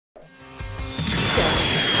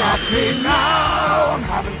stop me now. I'm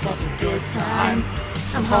having such a good time.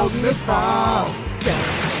 I'm holding this ball.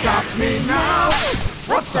 Don't stop me now.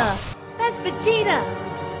 What the? That's Vegeta.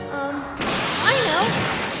 I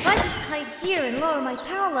know. If I just hide here and lower my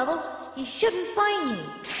power level, he shouldn't find me.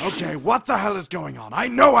 Okay, what the hell is going on? I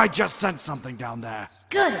know I just sent something down there.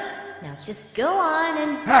 Good. Now just go on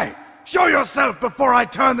and... Hey, show yourself before I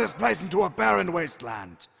turn this place into a barren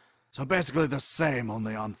wasteland. So basically the same,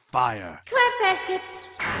 only on fire. Clap baskets.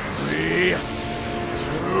 3, 2,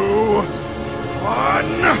 1...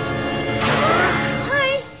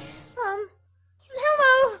 Hi.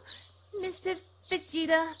 Hello, Mr.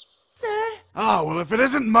 Vegeta. Sir. Oh, well, if it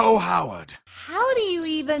isn't Mo Howard. How do you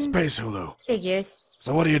even... Space Hulu. Figures.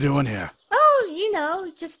 So what are you doing here? Oh, you know,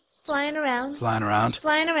 just flying around. Flying around?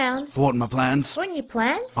 Flying around. Thwarting my plans? Weren't your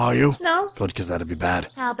plans? Are you? No. Good, because that'd be bad.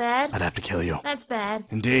 How bad? I'd have to kill you. That's bad.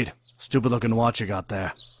 Indeed. Stupid-looking watch you got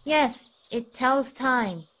there. Yes, it tells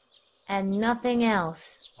time. And nothing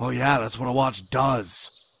else. Oh yeah, that's what a watch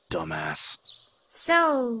does. Dumbass.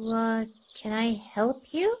 So, can I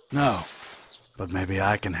help you? No. But maybe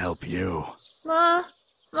I can help you.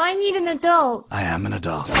 I need an adult. I am an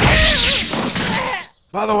adult.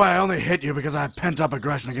 By the way, I only hit you because I have pent-up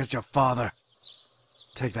aggression against your father.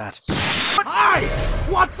 Take that. Hi!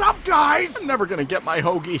 What's up, guys? I'm never gonna get my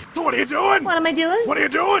hoagie. So what are you doing? What am I doing? What are you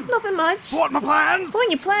doing? Nothing much. Thwarting my plans? What are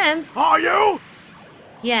your plans? Are you?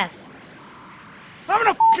 Yes. I'm gonna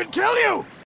f***ing kill you!